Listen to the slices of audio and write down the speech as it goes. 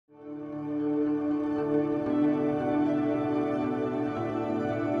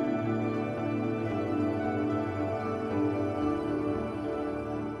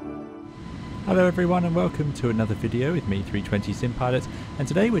Hello everyone and welcome to another video with me, 320 Sim Pilot, and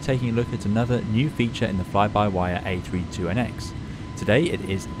today we're taking a look at another new feature in the FlyByWire A32NX. Today it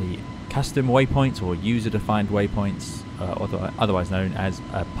is the custom waypoints or user-defined waypoints, otherwise known as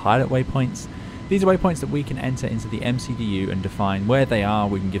pilot waypoints. These are waypoints that we can enter into the MCDU and define where they are.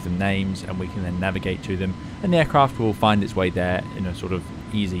 We can give them names and we can then navigate to them, and the aircraft will find its way there in a sort of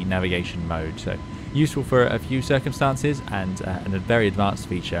easy navigation mode. So useful for a few circumstances and a very advanced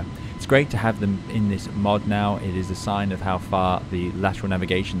feature. It's great to have them in this mod now. It is a sign of how far the lateral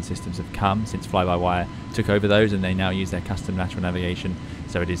navigation systems have come since FlyByWire took over those, and they now use their custom lateral navigation.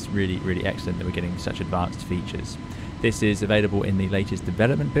 So it is really excellent that we're getting such advanced features. This is available in the latest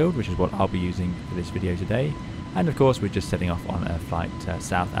development build, which is what I'll be using for this video today. And of course, we're just setting off on a flight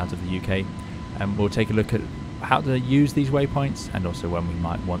south out of the UK, and we'll take a look at how to use these waypoints and also when we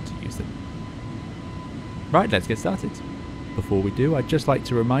might want to use them. Right, let's get started. Before we do, I'd just like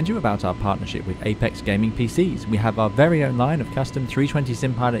to remind you about our partnership with Apex Gaming PCs. We have our very own line of custom 320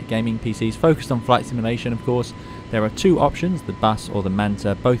 Sim Pilot gaming PCs focused on flight simulation, of course. There are two options, the Bus or the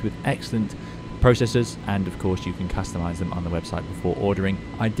Manta, both with excellent processors, and of course you can customize them on the website before ordering.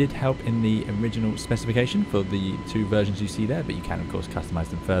 I did help in the original specification for the two versions you see there, but you can of course customize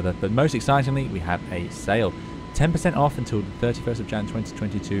them further. But most excitingly, we have a sale. 10% off until the 31st of Jan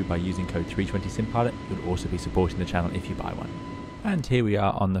 2022 by using code 320SimPilot. You'll also be supporting the channel if you buy one. And here we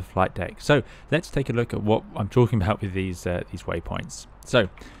are on the flight deck. So let's take a look at what I'm talking about with these waypoints. So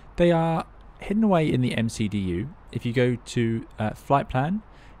they are hidden away in the MCDU. If you go to flight plan,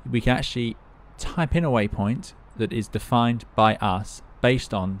 we can actually type in a waypoint that is defined by us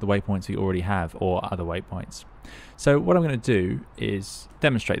based on the waypoints we already have or other waypoints. So what I'm going to do is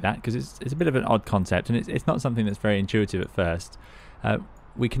demonstrate that, because it's a bit of an odd concept and it's not something that's very intuitive at first.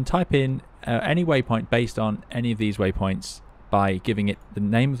 We can type in any waypoint based on any of these waypoints by giving it the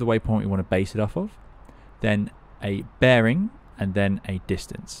name of the waypoint we want to base it off of, then a bearing, and then a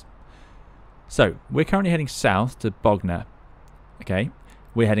distance. So we're currently heading south to Bognor. Okay,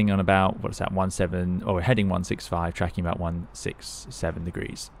 we're heading on about, what's that, 17, or we're heading 165, tracking about 167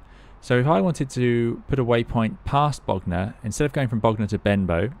 degrees. So if I wanted to put a waypoint past Bognor, instead of going from Bognor to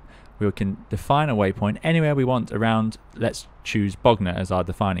Benbow, we can define a waypoint anywhere we want around, let's choose Bognor as our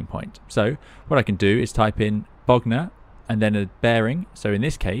defining point. So what I can do is type in Bognor and then a bearing. So in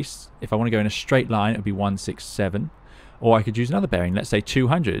this case, if I want to go in a straight line, it would be 167. Or I could use another bearing, let's say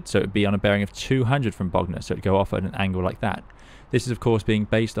 200. So it would be on a bearing of 200 from Bognor. So it would go off at an angle like that. This is of course being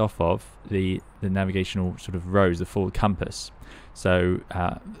based off of the navigational sort of rows, the full compass. So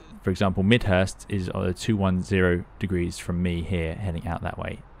for example, Midhurst is 210 degrees from me here, heading out that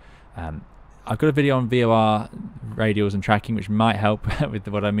way. I've got a video on VOR radials and tracking, which might help with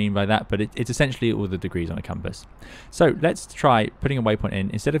what I mean by that, but it's essentially all the degrees on a compass. So let's try putting a waypoint in.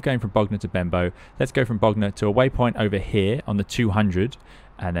 Instead of going from Bognor to Benbow, let's go from Bognor to a waypoint over here on the 200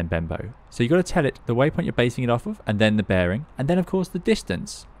 and then Benbow. So you've got to tell it the waypoint you're basing it off of, and then the bearing, and then of course the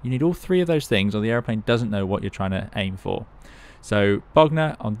distance. You need all three of those things or the airplane doesn't know what you're trying to aim for. So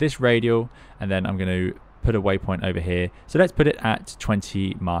Bognor on this radial, and then I'm going to put a waypoint over here. So let's put it at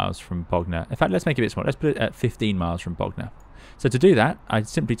 20 miles from Bognor. In fact, let's make it a bit smaller. Let's put it at 15 miles from Bognor. So to do that, I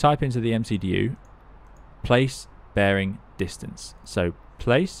simply type into the MCDU, place, bearing, distance. So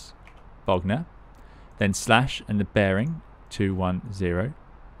place, Bognor, then slash and the bearing, 210,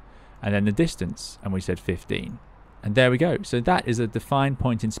 and then the distance, and we said 15. And there we go. So that is a defined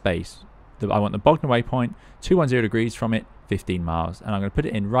point in space. I want the Bognor waypoint, 210 degrees from it, 15 miles, and I'm going to put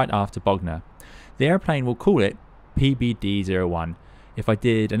it in right after Bognor. The airplane will call it PBD01. If I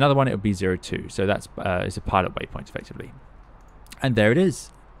did another one, it would be 02. So that's it's a pilot waypoint effectively. And there it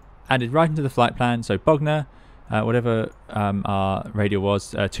is, added right into the flight plan. So Bognor, whatever our radial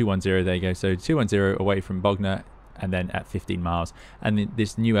was, 210. There you go. So 210 away from Bognor, and then at 15 miles. And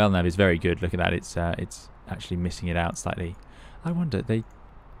this new LNAV is very good. Look at that. It's actually missing it out slightly. I wonder, they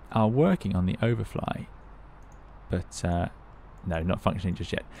are working on the overfly, but no, not functioning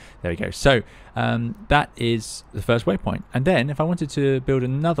just yet. There we go. So that is the first waypoint, and then if I wanted to build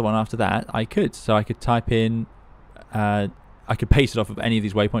another one after that, I could. So I could type in, I could paste it off of any of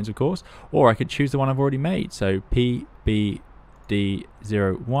these waypoints, of course, or I could choose the one I've already made. So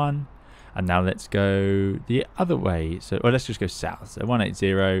PBD01, and now let's go the other way. So, or let's just go south. So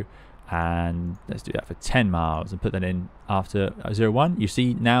 180. And let's do that for 10 miles and put that in after 01. You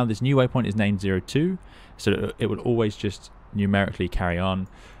see now this new waypoint is named 02, so it will always just numerically carry on.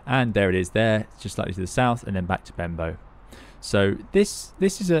 And there it is there, just slightly to the south, and then back to Benbow. So it's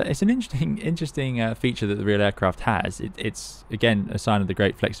an interesting feature that the real aircraft has. It's again a sign of the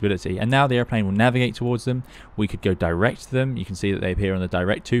great flexibility. And now the airplane will navigate towards them. We could go direct to them. You can see that they appear on the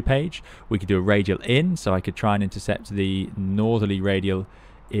direct to page. We could do a radial in, so I could try and intercept the northerly radial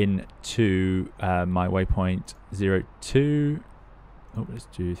into my waypoint 02. Oh, let's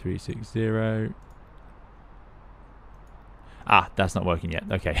do 360. That's not working yet.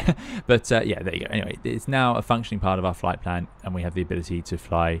 Okay. But yeah, there you go. Anyway, it's now a functioning part of our flight plan, and we have the ability to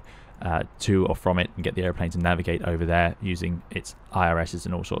fly to or from it and get the airplane to navigate over there using its IRSs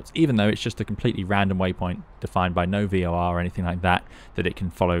and all sorts, even though it's just a completely random waypoint defined by no VOR or anything like that it can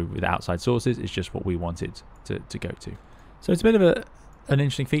follow with outside sources. It's just what we wanted to go to. So it's a bit of an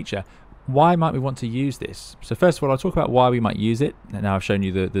interesting feature. Why might we want to use this? So first of all, I'll talk about why we might use it. Now I've shown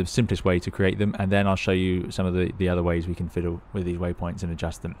you the simplest way to create them, and then I'll show you some of the other ways we can fiddle with these waypoints and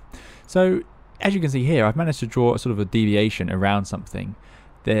adjust them. So as you can see here, I've managed to draw a sort of a deviation around something.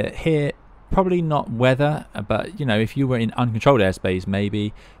 Here, probably not weather, but you know, if you were in uncontrolled airspace,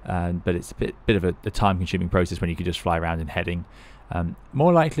 maybe, but it's a bit of a time-consuming process when you could just fly around in heading.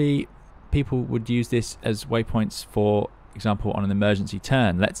 More likely, people would use this as waypoints for example on an emergency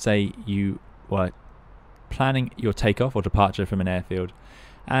turn. Let's say you were planning your takeoff or departure from an airfield,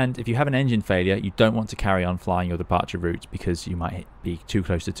 and if you have an engine failure, you don't want to carry on flying your departure route because you might be too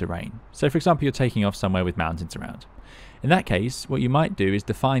close to terrain. So for example, you're taking off somewhere with mountains around. In that case, what you might do is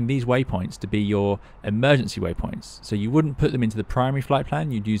define these waypoints to be your emergency waypoints. So you wouldn't put them into the primary flight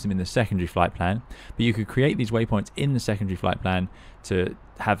plan, you'd use them in the secondary flight plan, but you could create these waypoints in the secondary flight plan to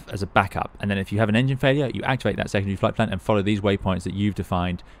have as a backup. And then if you have an engine failure, you activate that secondary flight plan and follow these waypoints that you've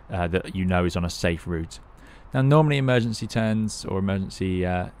defined that you know is on a safe route. Now normally emergency turns or emergency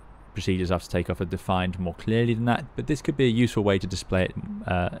procedures after takeoff are defined more clearly than that, but this could be a useful way to display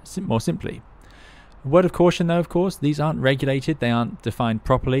it more simply. A word of caution though, of course, these aren't regulated, they aren't defined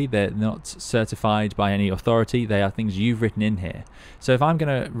properly, they're not certified by any authority, they are things you've written in here. So if I'm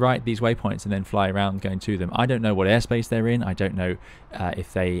going to write these waypoints and then fly around going to them, I don't know what airspace they're in, I don't know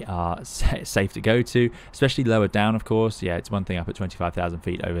if they are safe to go to, especially lower down of course. Yeah, it's one thing up at 25,000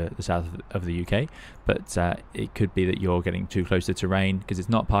 feet over the south of the UK, but it could be that you're getting too close to terrain because it's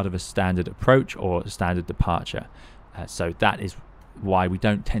not part of a standard approach or standard departure. So that is why we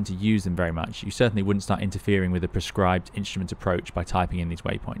don't tend to use them very much. You certainly wouldn't start interfering with a prescribed instrument approach by typing in these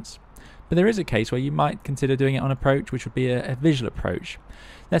waypoints. But there is a case where you might consider doing it on approach, which would be a visual approach.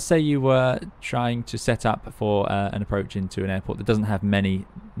 Let's say you were trying to set up for an approach into an airport that doesn't have many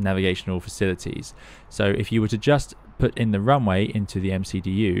navigational facilities. So if you were to just put in the runway into the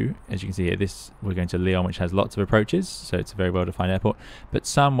MCDU, as you can see here, we're going to Lyon, which has lots of approaches, so it's a very well-defined airport, but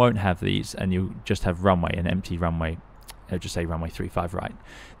some won't have these, and you just have runway, an empty runway. Just say runway 35 right,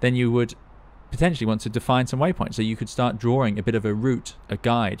 then you would potentially want to define some waypoints, so you could start drawing a bit of a route, a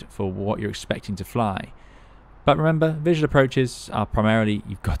guide for what you're expecting to fly. But remember, visual approaches are primarily,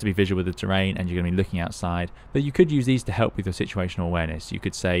 you've got to be visual with the terrain and you're going to be looking outside, but you could use these to help with your situational awareness. You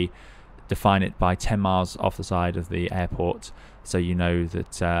could say define it by 10 miles off the side of the airport, so you know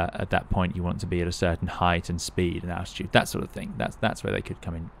that at that point you want to be at a certain height and speed and altitude, that sort of thing. That's where they could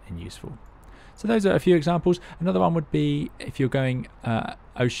come in useful. So those are a few examples. Another one would be if you're going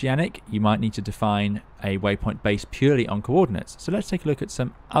oceanic, you might need to define a waypoint based purely on coordinates. So let's take a look at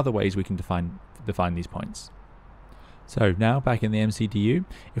some other ways we can define these points. So now back in the MCDU,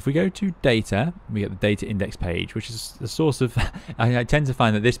 if we go to data, we get the data index page, which is the source of, I tend to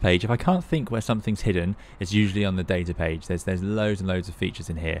find that this page, if I can't think where something's hidden, it's usually on the data page. There's loads and loads of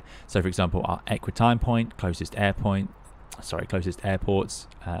features in here. So for example, our equitime point, closest airports,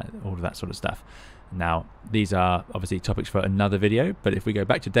 all of that sort of stuff. Now these are obviously topics for another video, but if we go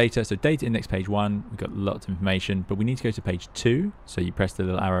back to data, so data index page 1, we've got lots of information, but we need to go to page 2. So you press the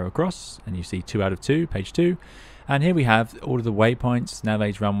little arrow across and you see 2 out of 2, page 2, and here we have all of the waypoints, nav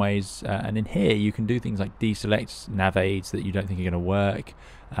aids, runways, and in here you can do things like deselect nav aids that you don't think are going to work,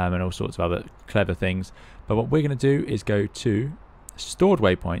 and all sorts of other clever things. But what we're going to do is go to stored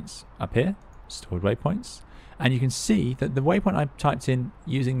waypoints up here, stored waypoints. And you can see that the waypoint I typed in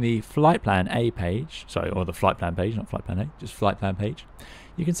using the flight plan A page, or the flight plan page, not flight plan A, just flight plan page,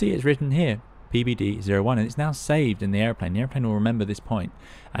 you can see it's written here, PBD01, and it's now saved in the airplane. The airplane will remember this point,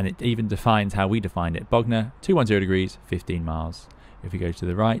 and it even defines how we defined it. Bognor, 210 degrees, 15 miles. If we go to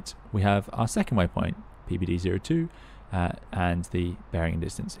the right, we have our second waypoint, PBD02, and the bearing and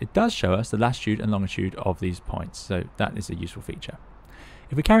distance. It does show us the latitude and longitude of these points, so that is a useful feature.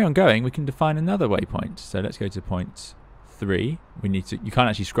 If we carry on going, we can define another waypoint. So let's go to point 3. We need to, you can't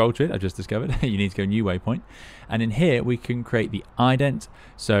actually scroll to it, I've just discovered. You need to go new waypoint. And in here, we can create the ident.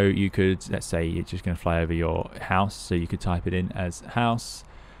 So you could, let's say you're just going to fly over your house. So you could type it in as house.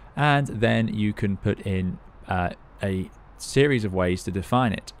 And then you can put in a series of ways to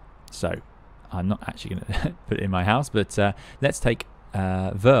define it. So I'm not actually going to put it in my house, but let's take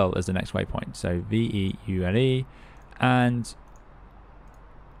Verl as the next waypoint. So VEULE, and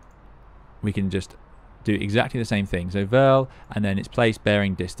we can just do exactly the same thing. So Verl, and then it's place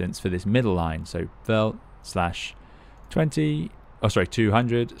bearing distance for this middle line. So Verl /20,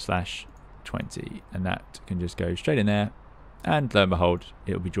 200/20, and that can just go straight in there, and lo and behold,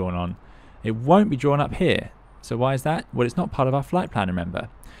 it will be drawn on. It won't be drawn up here. So why is that? Well, it's not part of our flight plan, remember.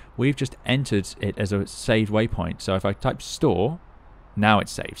 We've just entered it as a saved waypoint. So if I type store, now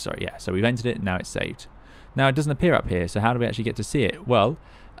it's saved. Sorry, yeah. So we've entered it, now it's saved. Now it doesn't appear up here, so how do we actually get to see it? Well,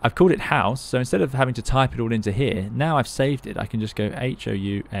 I've called it house, so instead of having to type it all into here, now I've saved it. I can just go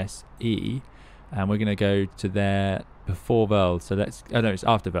HOUSE, and we're going to go to there before Verl. So let's, oh no, it's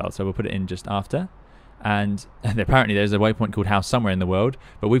after Verl, so we'll put it in just after. And apparently there's a waypoint called house somewhere in the world,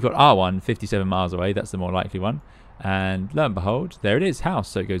 but we've got our one 57 miles away. That's the more likely one. And lo and behold, there it is, house.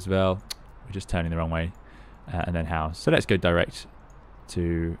 So it goes Verl. We're just turning the wrong way, and then house. So let's go direct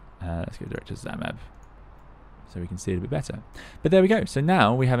to Zamab, so we can see it a bit better. But there we go. So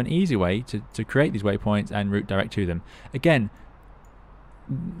now we have an easy way to create these waypoints and route direct to them. Again,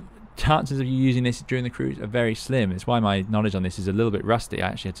 chances of you using this during the cruise are very slim. It's why my knowledge on this is a little bit rusty. I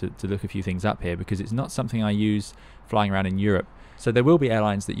actually had to look a few things up here because it's not something I use flying around in Europe. So there will be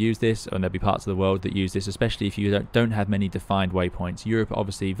airlines that use this, and there'll be parts of the world that use this, especially if you don't have many defined waypoints. Europe,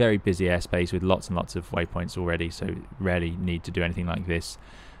 obviously, very busy airspace with lots and lots of waypoints already, so rarely need to do anything like this.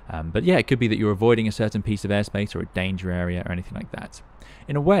 But yeah, it could be that you're avoiding a certain piece of airspace or a danger area or anything like that.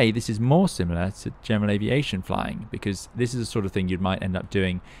 In a way, this is more similar to general aviation flying, because this is the sort of thing you might end up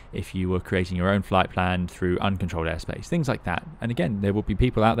doing if you were creating your own flight plan through uncontrolled airspace, things like that. And again, there will be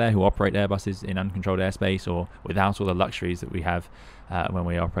people out there who operate Airbuses in uncontrolled airspace or without all the luxuries that we have when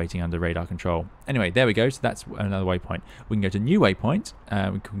we're operating under radar control. Anyway, there we go. So that's another waypoint. We can go to new waypoint.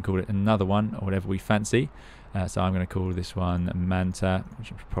 We can call it another one or whatever we fancy. So I'm going to call this one Manta,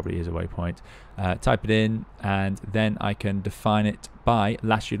 which probably is a waypoint. Type it in, and then I can define it by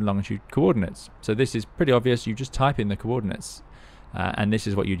latitude and longitude coordinates. So this is pretty obvious. You just type in the coordinates, and this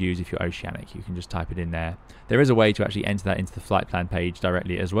is what you'd use if you're oceanic. You can just type it in there. There is a way to actually enter that into the flight plan page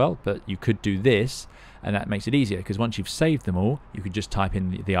directly as well, but you could do this, and that makes it easier, because once you've saved them all, you could just type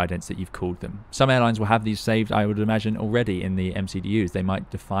in the idents that you've called them. Some airlines will have these saved, I would imagine, already in the MCDUs. They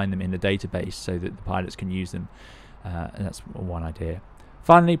might define them in the database so that the pilots can use them. And that's one idea.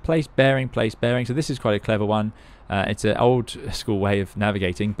 Finally, place bearing. So this is quite a clever one. It's an old school way of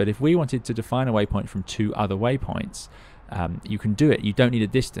navigating, but if we wanted to define a waypoint from two other waypoints, you can do it. You don't need a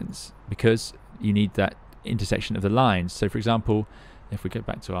distance, because you need that intersection of the lines. So for example, if we go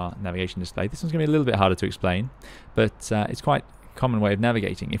back to our navigation display, this one's going to be a little bit harder to explain, but it's quite a common way of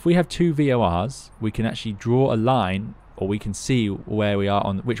navigating. If we have two VORs, we can actually draw a line, or we can see where we are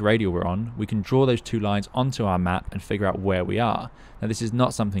on which radial we're on. We can draw those two lines onto our map and figure out where we are. Now, this is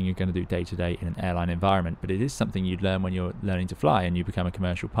not something you're going to do day to day in an airline environment, but it is something you'd learn when you're learning to fly and you become a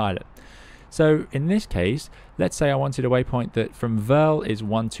commercial pilot. So in this case, let's say I wanted a waypoint that from Verl is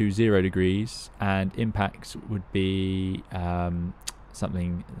 120 degrees and impacts would be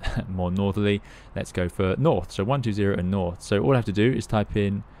something more northerly. Let's go for north, so 120 and north. So all I have to do is type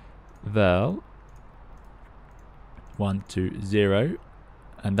in Verl 120,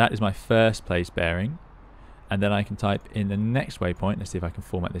 and that is my first place bearing. And then I can type in the next waypoint. Let's see if I can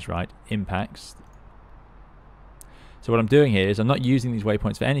format this right. Impacts. So what I'm doing here is I'm not using these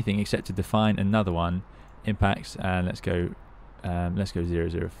waypoints for anything except to define another one. Impacts, and let's go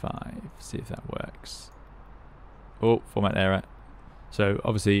 005. See if that works. Oh, format error. So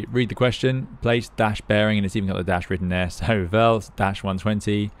obviously read the question, place dash bearing, and it's even got the dash written there. So Verl dash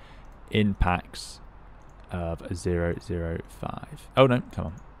 120 impacts of 005. Oh no, come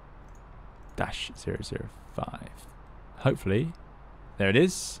on. Dash 005. Hopefully, there it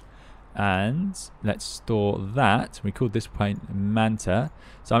is. And let's store that. We called this point Manta.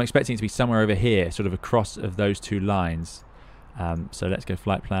 So I'm expecting it to be somewhere over here, sort of across of those two lines. So let's go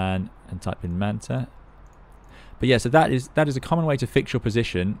flight plan and type in Manta. But yeah, so that is a common way to fix your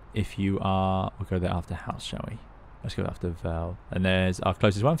position if you are. We'll go there after house, shall we? Let's go after Verl. And there's our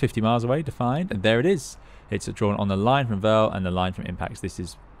closest one, 50 miles away, defined. And there it is. It's drawn on the line from Verl and the line from impacts. This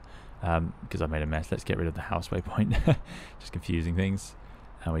is because I made a mess. Let's get rid of the house waypoint. Just confusing things.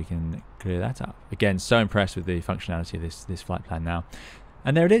 And we can clear that up. Again, so impressed with the functionality of this flight plan now.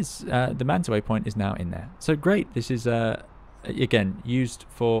 And there it is. The Manta waypoint is now in there. So great. This is again used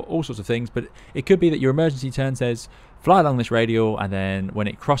for all sorts of things, but it could be that your emergency turn says fly along this radial, and then when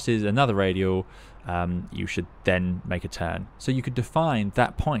it crosses another radial, you should then make a turn. So you could define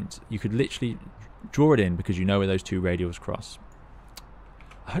that point. You could literally draw it in because you know where those two radials cross.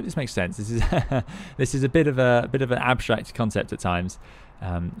 I hope this makes sense. This is this is a bit of an abstract concept at times.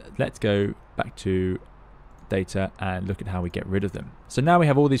 Let's go back to data and look at how we get rid of them. So now we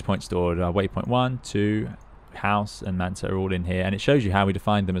have all these points stored. Waypoint 1, 2, house and Manta are all in here, and it shows you how we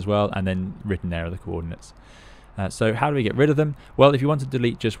defined them as well, and then written there are the coordinates. So how do we get rid of them? Well, if you want to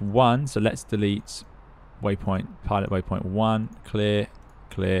delete just one, so let's delete pilot waypoint 1, clear,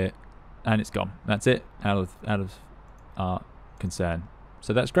 and it's gone. That's it, out of our concern.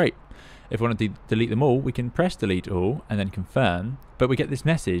 So that's great. If we want to delete them all, we can press delete all and then confirm, but we get this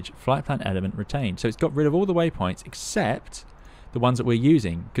message, flight plan element retained. So it's got rid of all the waypoints except the ones that we're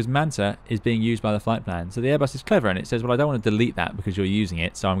using, because Manta is being used by the flight plan. So the Airbus is clever, and it says, well, I don't want to delete that because you're using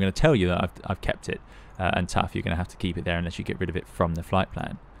it, so I'm going to tell you that I've kept it. And tough, you're going to have to keep it there unless you get rid of it from the flight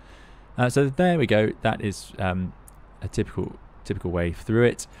plan. So there we go. That is a typical way through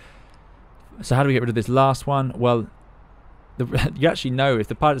it. So how do we get rid of this last one? Well, you actually know if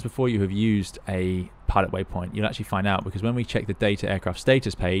the pilots before you have used a pilot waypoint. You'll actually find out, because when we check the data aircraft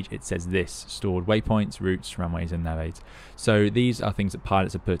status page, it says this: stored waypoints, routes, runways and nav aids. So these are things that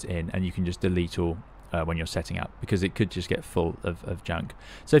pilots have put in, and you can just delete all when you're setting up, because it could just get full of junk.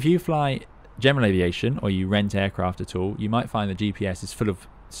 So if you fly general aviation or you rent aircraft at all, you might find the GPS is full of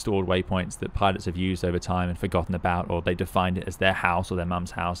stored waypoints that pilots have used over time and forgotten about, or they defined it as their house or their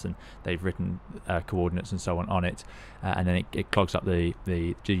mum's house and they've written coordinates and so on it, and then it clogs up the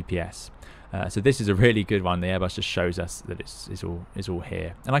GPS. So this is a really good one. The Airbus just shows us that it's all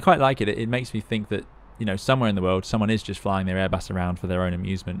here, and I quite like it. It makes me think that, you know, somewhere in the world someone is just flying their Airbus around for their own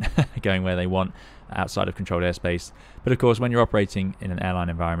amusement, going where they want outside of controlled airspace. But of course, when you're operating in an airline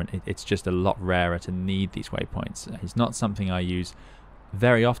environment, it's just a lot rarer to need these waypoints. It's not something I use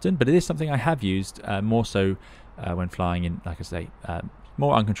very often, but it is something I have used more so when flying in, like I say,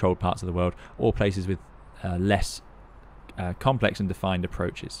 more uncontrolled parts of the world, or places with less complex and defined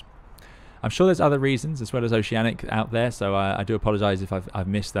approaches. I'm sure there's other reasons as well as oceanic out there, so I do apologize if I've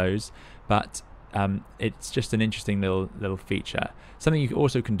missed those, but it's just an interesting little feature. Something you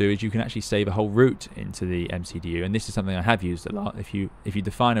also can do is you can actually save a whole route into the MCDU, and this is something I have used a lot. If you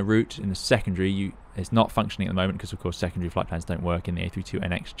define a route in the secondary, it's not functioning at the moment because of course secondary flight plans don't work in the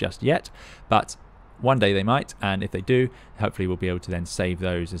A32NX just yet, but one day they might, and if they do, hopefully we'll be able to then save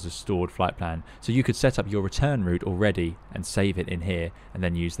those as a stored flight plan. So you could set up your return route already and save it in here and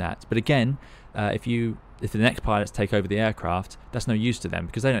then use that. But again, if the next pilots take over the aircraft, that's no use to them,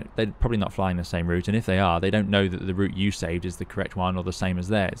 because they're probably not flying the same route, and if they are, they don't know that the route you saved is the correct one or the same as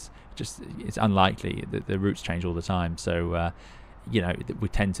theirs. It's unlikely. The routes change all the time, so you know, we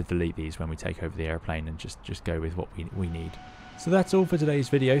tend to delete these when we take over the airplane and just go with what we need. So that's all for today's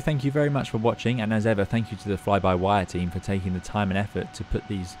video. Thank you very much for watching, and as ever, thank you to the FlyByWire team for taking the time and effort to put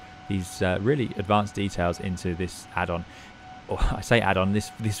these really advanced details into this add-on. Or I say add-on, this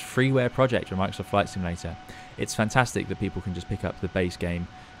freeware project for Microsoft Flight Simulator. It's fantastic that people can just pick up the base game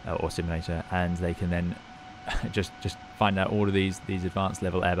or simulator, and they can then just find out all of these advanced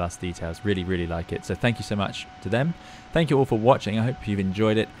level Airbus details. Really like it. So thank you so much to them. Thank you all for watching. I hope you've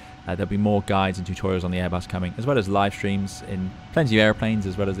enjoyed it. There'll be more guides and tutorials on the Airbus coming, as well as live streams in plenty of airplanes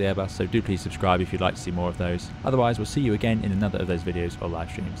as well as the Airbus, so do please subscribe if you'd like to see more of those. Otherwise, we'll see you again in another of those videos or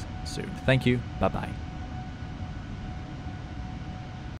live streams soon. Thank you. Bye bye.